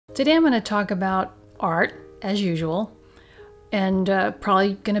Today I'm going to talk about art, as usual, and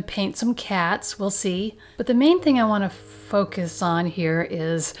probably going to paint some cats, we'll see. But the main thing I want to focus on here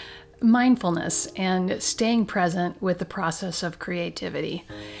is mindfulness and staying present with the process of creativity.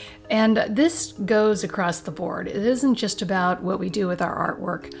 And this goes across the board. It isn't just about what we do with our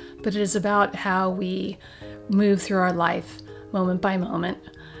artwork, but it is about how we move through our life, moment by moment,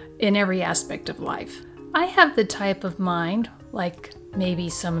 in every aspect of life. I have the type of mind, like maybe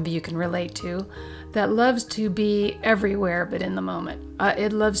some of you can relate to, that loves to be everywhere but in the moment.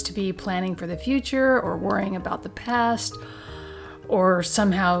 It loves to be planning for the future or worrying about the past or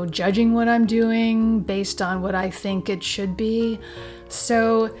somehow judging what I'm doing based on what I think it should be.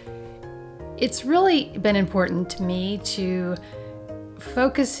 So it's really been important to me to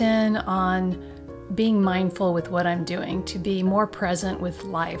focus in on being mindful with what I'm doing, to be more present with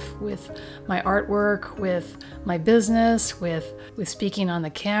life, with my artwork, with my business, with speaking on the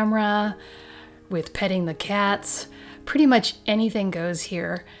camera, with petting the cats. Pretty much anything goes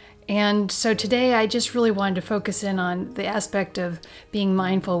here. And so today I just really wanted to focus in on the aspect of being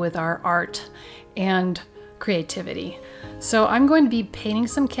mindful with our art and creativity. So I'm going to be painting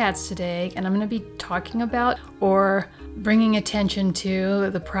some cats today, and I'm going to be talking about or bringing attention to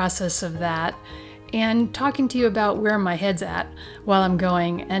the process of that, and talking to you about where my head's at while I'm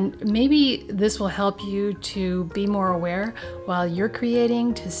going. And maybe this will help you to be more aware while you're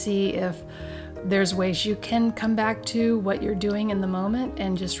creating, to see if there's ways you can come back to what you're doing in the moment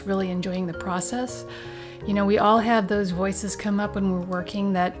and just really enjoying the process. You know, we all have those voices come up when we're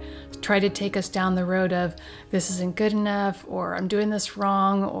working that try to take us down the road of this isn't good enough, or I'm doing this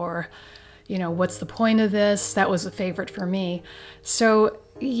wrong, or, you know, what's the point of this? That was a favorite for me. So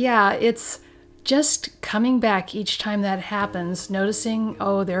yeah, it's just coming back each time that happens, noticing,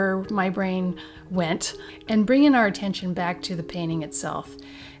 oh, there my brain went, and bringing our attention back to the painting itself.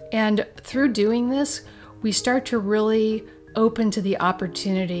 And through doing this, we start to really open to the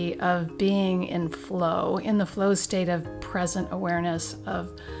opportunity of being in the flow state of present awareness,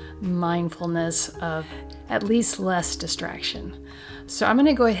 of mindfulness, of at least less distraction. So I'm going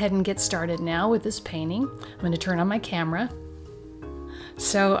to go ahead and get started now with this painting. I'm going to turn on my camera.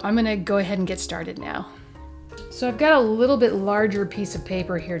 So I'm going to go ahead and get started now. So I've got a little bit larger piece of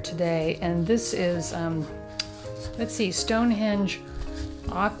paper here today, and this is, let's see, Stonehenge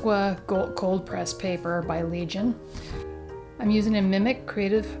Aqua Cold Press paper by Legion. I'm using a Mimic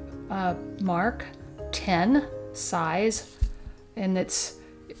Creative Mark 10 size, and it's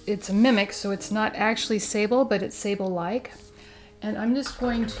a Mimic, so it's not actually sable, but it's sable-like. And I'm just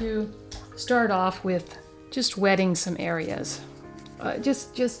going to start off with just wetting some areas.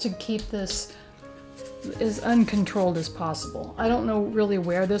 Just to keep this as uncontrolled as possible. I don't know really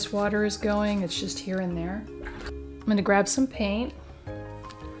where this water is going, it's just here and there. I'm going to grab some paint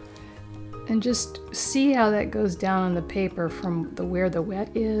and just see how that goes down on the paper from where the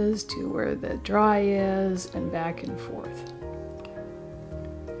wet is to where the dry is, and back and forth.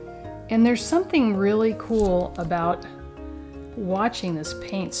 And there's something really cool about watching this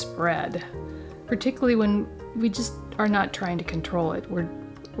paint spread, particularly when we just are not trying to control it.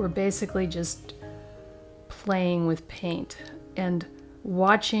 We're basically just playing with paint and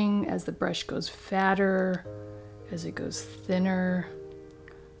watching as the brush goes fatter, as it goes thinner.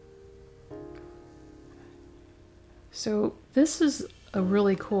 So this is a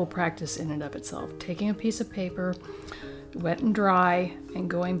really cool practice in and of itself. Taking a piece of paper, wet and dry, and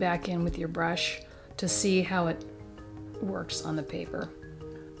going back in with your brush to see how it works on the paper.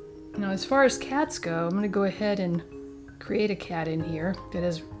 Now, as far as cats go, I'm going to go ahead and create a cat in here that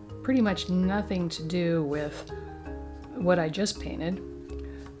has pretty much nothing to do with what I just painted,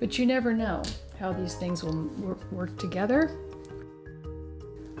 but you never know how these things will work together.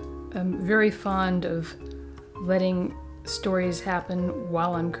 I'm very fond of letting stories happen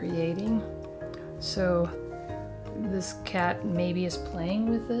while I'm creating. So this cat maybe is playing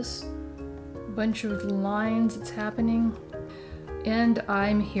with this bunch of lines that's happening. And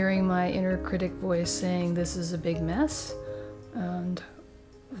I'm hearing my inner critic voice saying this is a big mess, and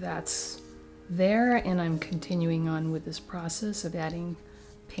that's there, and I'm continuing on with this process of adding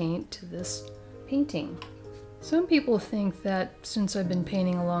paint to this painting. Some people think that since I've been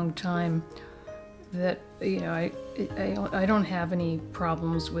painting a long time that, you know, I don't have any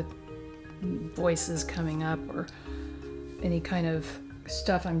problems with voices coming up or any kind of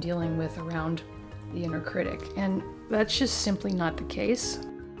stuff I'm dealing with around the inner critic, and that's just simply not the case.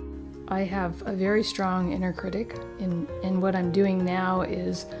 I have a very strong inner critic, and what I'm doing now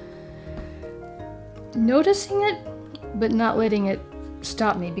is noticing it, but not letting it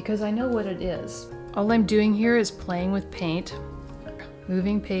stop me, because I know what it is. All I'm doing here is playing with paint,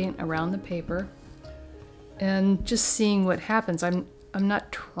 moving paint around the paper and just seeing what happens. I'm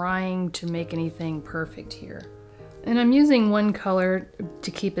not trying to make anything perfect here. And I'm using one color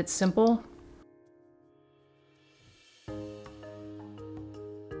to keep it simple.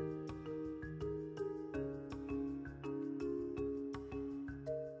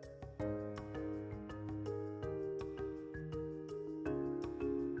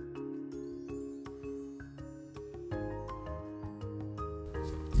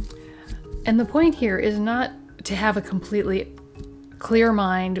 And the point here is not to have a completely clear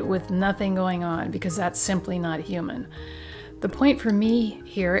mind with nothing going on, because that's simply not human. The point for me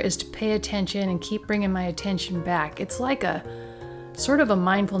here is to pay attention and keep bringing my attention back. It's like a sort of a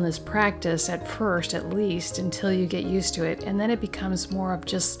mindfulness practice at first, at least, until you get used to it. And then it becomes more of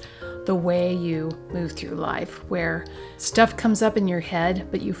just the way you move through life, where stuff comes up in your head,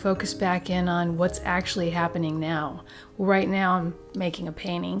 but you focus back in on what's actually happening now. Well, right now I'm making a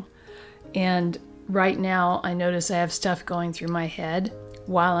painting. And right now I notice I have stuff going through my head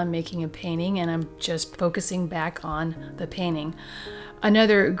while I'm making a painting, and I'm just focusing back on the painting.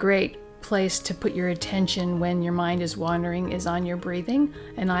 Another great place to put your attention when your mind is wandering is on your breathing.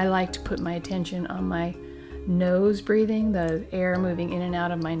 And I like to put my attention on my nose breathing, the air moving in and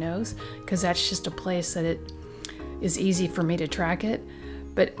out of my nose, because that's just a place that it is easy for me to track it.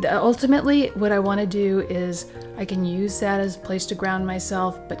 But ultimately, what I want to do is I can use that as a place to ground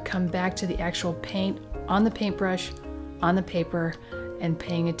myself, but come back to the actual paint on the paintbrush, on the paper, and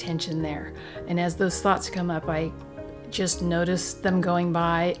paying attention there. And as those thoughts come up, I just notice them going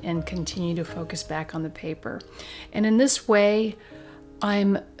by and continue to focus back on the paper. And in this way,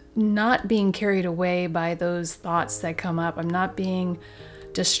 I'm not being carried away by those thoughts that come up. I'm not being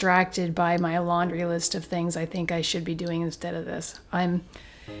distracted by my laundry list of things I think I should be doing instead of this. I'm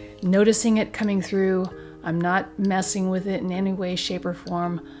noticing it coming through. I'm not messing with it in any way, shape, or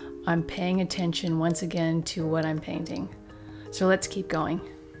form. I'm paying attention once again to what I'm painting. So let's keep going.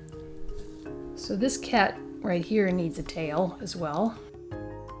 So this cat right here needs a tail as well.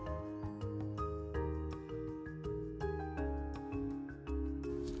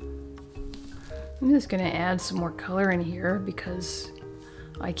 I'm just going to add some more color in here because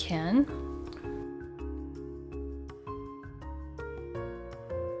I can.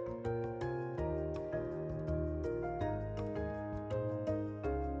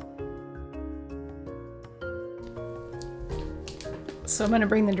 So I'm going to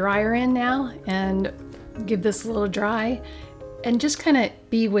bring the dryer in now and give this a little dry and just kind of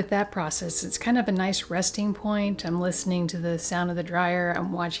be with that process. It's kind of a nice resting point. I'm listening to the sound of the dryer.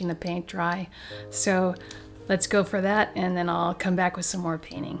 I'm watching the paint dry. So let's go for that, and then I'll come back with some more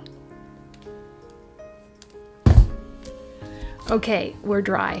painting. Okay, we're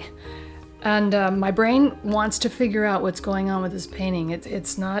dry. And my brain wants to figure out what's going on with this painting.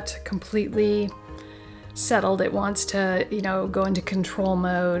 It's not completely settled. It wants to, go into control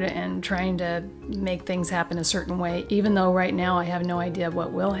mode and trying to make things happen a certain way, even though right now I have no idea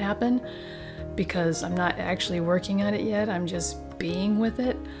what will happen because I'm not actually working on it yet. I'm just being with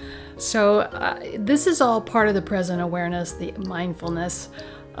it. So this is all part of the present awareness, the mindfulness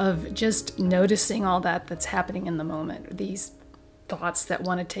of just noticing all that's happening in the moment. These thoughts that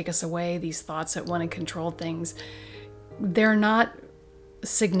want to take us away, these thoughts that want to control things, they're not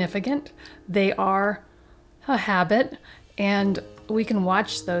significant. They are a habit, and we can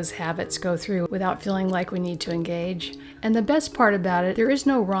watch those habits go through without feeling like we need to engage. And the best part about it, there is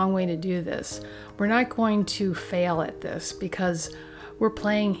no wrong way to do this. We're not going to fail at this because we're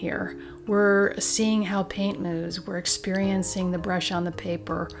playing here. We're seeing how paint moves. We're experiencing the brush on the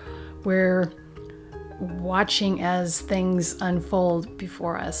paper. We're watching as things unfold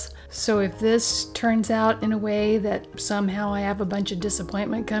before us. So if this turns out in a way that somehow I have a bunch of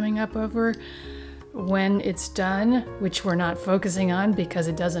disappointment coming up over when it's done, which we're not focusing on because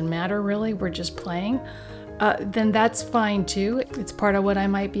it doesn't matter really, we're just playing, then that's fine too. It's part of what I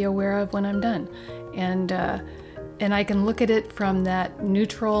might be aware of when I'm done. And I can look at it from that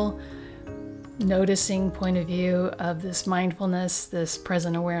neutral, noticing point of view of this mindfulness, this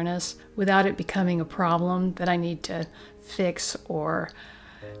present awareness, without it becoming a problem that I need to fix or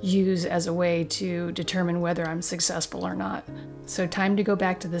use as a way to determine whether I'm successful or not. So time to go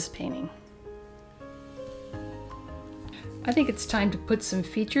back to this painting. I think it's time to put some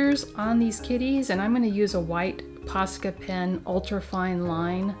features on these kitties, and I'm going to use a white Posca pen ultra fine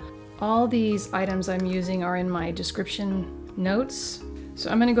line. All these items I'm using are in my description notes. So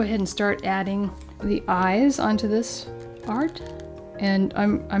I'm going to go ahead and start adding the eyes onto this art. And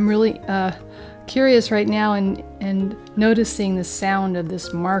I'm really curious right now and noticing the sound of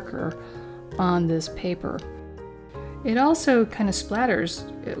this marker on this paper. It also kind of splatters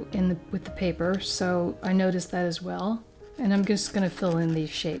with the paper, so I noticed that as well. And I'm just going to fill in these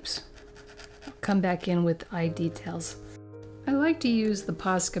shapes. I'll come back in with eye details. I like to use the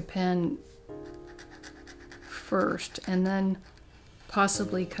Posca pen first and then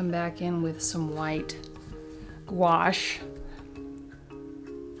possibly come back in with some white gouache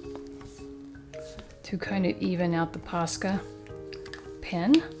to kind of even out the Posca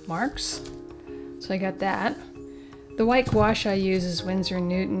pen marks. So I got that. The white gouache I use is Winsor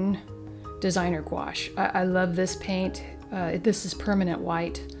Newton Designer Gouache. I love this paint. This is permanent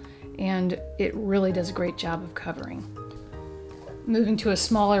white, and it really does a great job of covering. Moving to a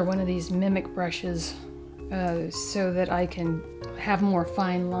smaller one of these mimic brushes so that I can have more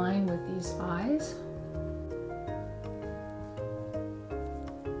fine line with these eyes.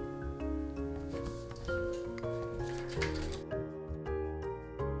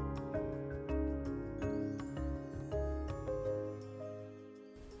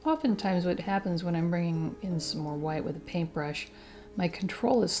 Oftentimes what happens when I'm bringing in some more white with a paintbrush, my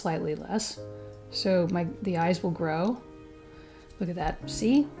control is slightly less, so the eyes will grow. Look at that,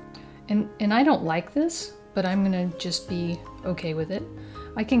 see? And I don't like this, but I'm gonna just be okay with it.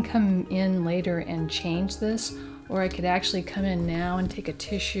 I can come in later and change this, or I could actually come in now and take a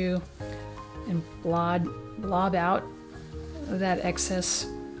tissue and blob out that excess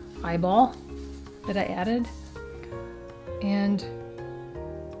eyeball that I added. And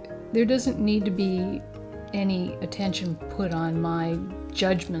there doesn't need to be any attention put on my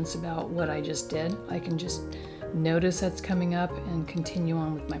judgments about what I just did. I can just notice that's coming up and continue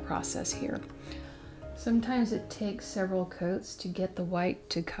on with my process here. Sometimes it takes several coats to get the white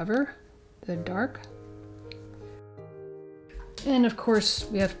to cover the dark. And of course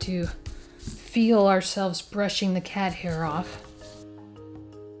we have to feel ourselves brushing the cat hair off.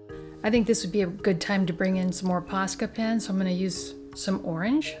 I think this would be a good time to bring in some more Posca pen, so I'm going to use some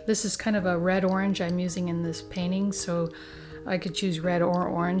orange. This is kind of a red orange I'm using in this painting, so I could choose red or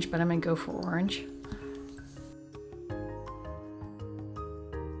orange, but I'm going to go for orange.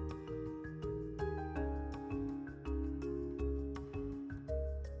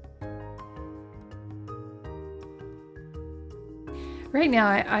 Right now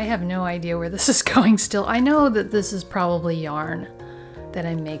I have no idea where this is going still. I know that this is probably yarn that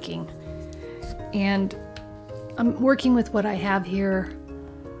I'm making, and I'm working with what I have here,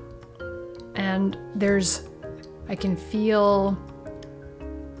 and I can feel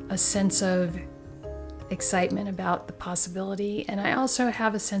a sense of excitement about the possibility, and I also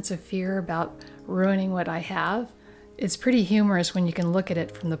have a sense of fear about ruining what I have. It's pretty humorous when you can look at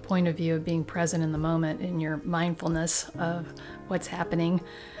it from the point of view of being present in the moment, in your mindfulness of what's happening,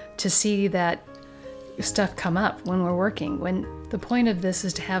 to see that stuff come up when we're working, when the point of this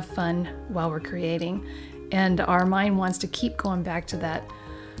is to have fun while we're creating. And our mind wants to keep going back to that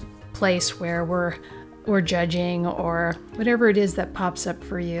place where we're judging or whatever it is that pops up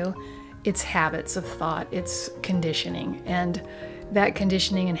for you. It's habits of thought, it's conditioning. And that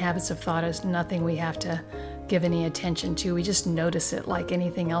conditioning and habits of thought is nothing we have to give any attention to. We just notice it like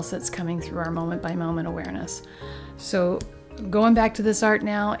anything else that's coming through our moment by moment awareness. So I'm going back to this art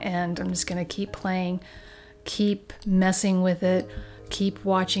now, and I'm just gonna keep playing, keep messing with it, keep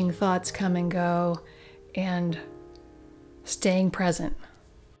watching thoughts come and go, and staying present.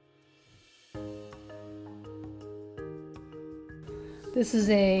 This is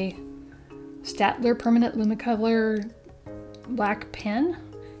a Staedtler Permanent Lumicolor black pen,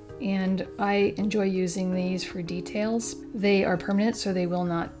 and I enjoy using these for details. They are permanent, so they will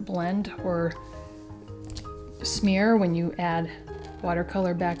not blend or smear when you add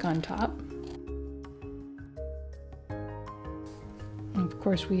watercolor back on top. And of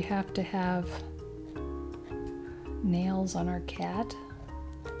course we have to have nails on our cat.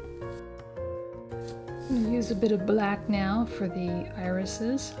 I'm going to use a bit of black now for the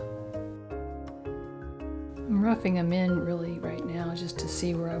irises. I'm roughing them in really right now just to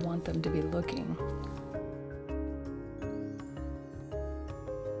see where I want them to be looking.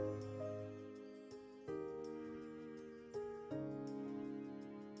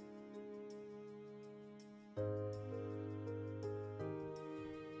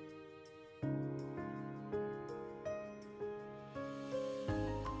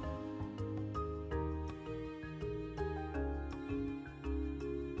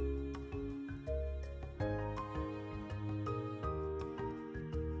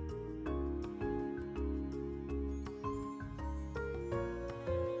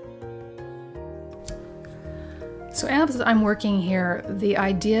 So as I'm working here, the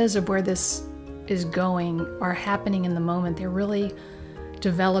ideas of where this is going are happening in the moment. They're really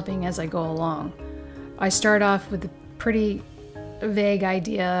developing as I go along. I start off with the pretty vague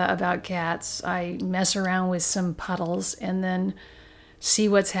idea about cats. I mess around with some puddles and then see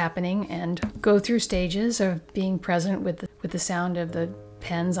what's happening and go through stages of being present with the sound of the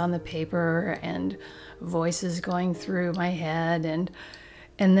pens on the paper and voices going through my head, and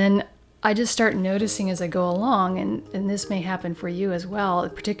then I just start noticing as I go along, and this may happen for you as well,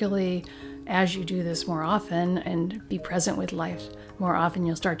 particularly as you do this more often and be present with life more often.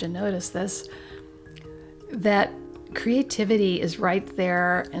 You'll start to notice this, that creativity is right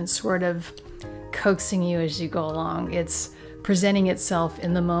there and sort of coaxing you as you go along. It's presenting itself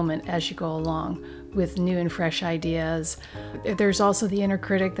in the moment as you go along with new and fresh ideas. There's also the inner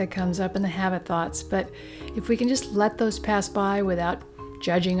critic that comes up and the habit thoughts, but if we can just let those pass by without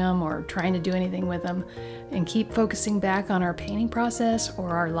judging them or trying to do anything with them and keep focusing back on our painting process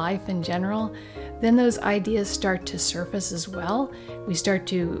or our life in general, then those ideas start to surface as well. We start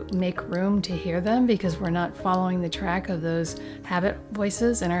to make room to hear them because we're not following the track of those habit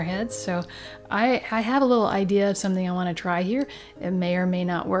voices in our heads. So I have a little idea of something I want to try here. It may or may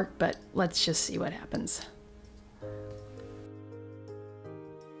not work, but let's just see what happens.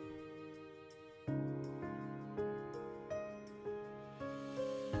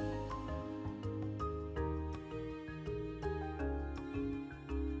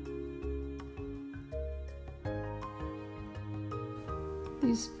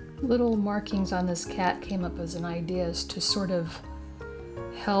 These little markings on this cat came up as an idea to sort of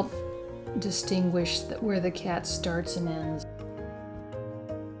help distinguish where the cat starts and ends.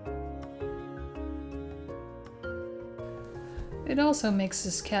 It also makes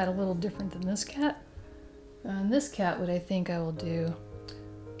this cat a little different than this cat. On this cat, what I think I will do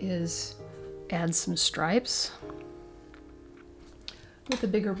is add some stripes with a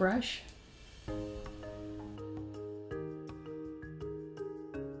bigger brush.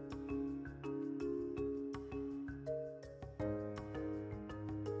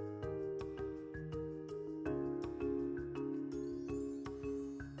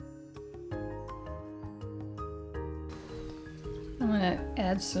 I'm going to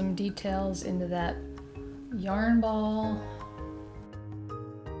add some details into that yarn ball.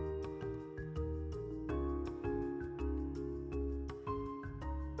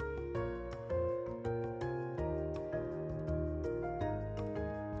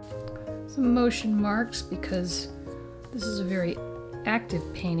 Some motion marks because this is a very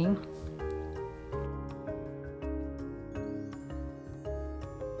active painting.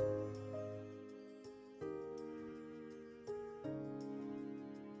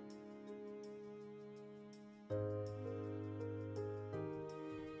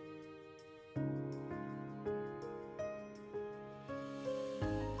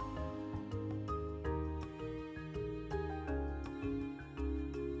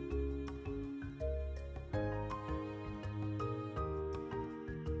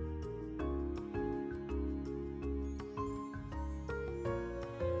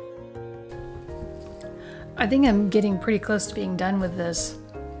 I think I'm getting pretty close to being done with this.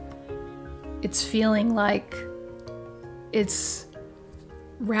 It's feeling like it's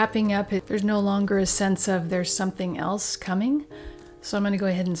wrapping up. There's no longer a sense of there's something else coming. So I'm going to go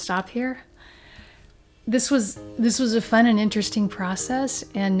ahead and stop here. This was a fun and interesting process,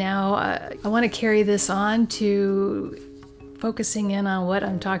 and now I want to carry this on to focusing in on what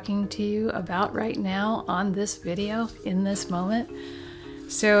I'm talking to you about right now on this video in this moment.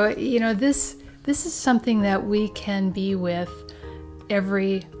 So, you know, this is something that we can be with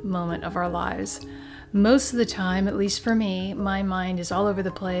every moment of our lives. Most of the time, at least for me, my mind is all over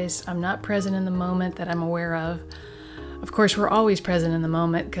the place. I'm not present in the moment that I'm aware of. Of course, we're always present in the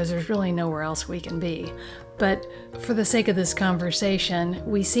moment because there's really nowhere else we can be. But for the sake of this conversation,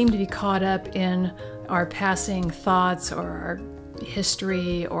 we seem to be caught up in our passing thoughts or our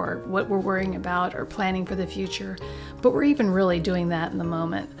history or what we're worrying about or planning for the future. But we're even really doing that in the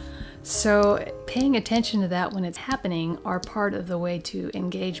moment. So paying attention to that when it's happening are part of the way to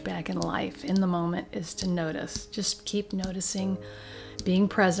engage back in life in the moment is to notice. Just keep noticing, being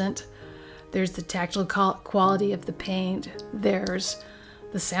present. There's the tactile quality of the paint. There's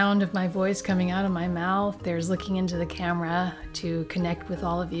the sound of my voice coming out of my mouth. There's looking into the camera to connect with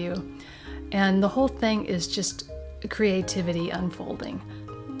all of you. And the whole thing is just creativity unfolding.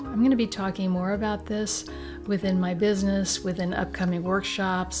 I'm going to be talking more about this within my business, within upcoming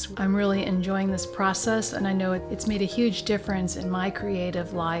workshops. I'm really enjoying this process, and I know it's made a huge difference in my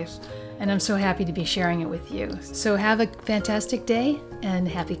creative life, and I'm so happy to be sharing it with you. So have a fantastic day and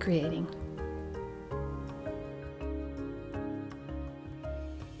happy creating.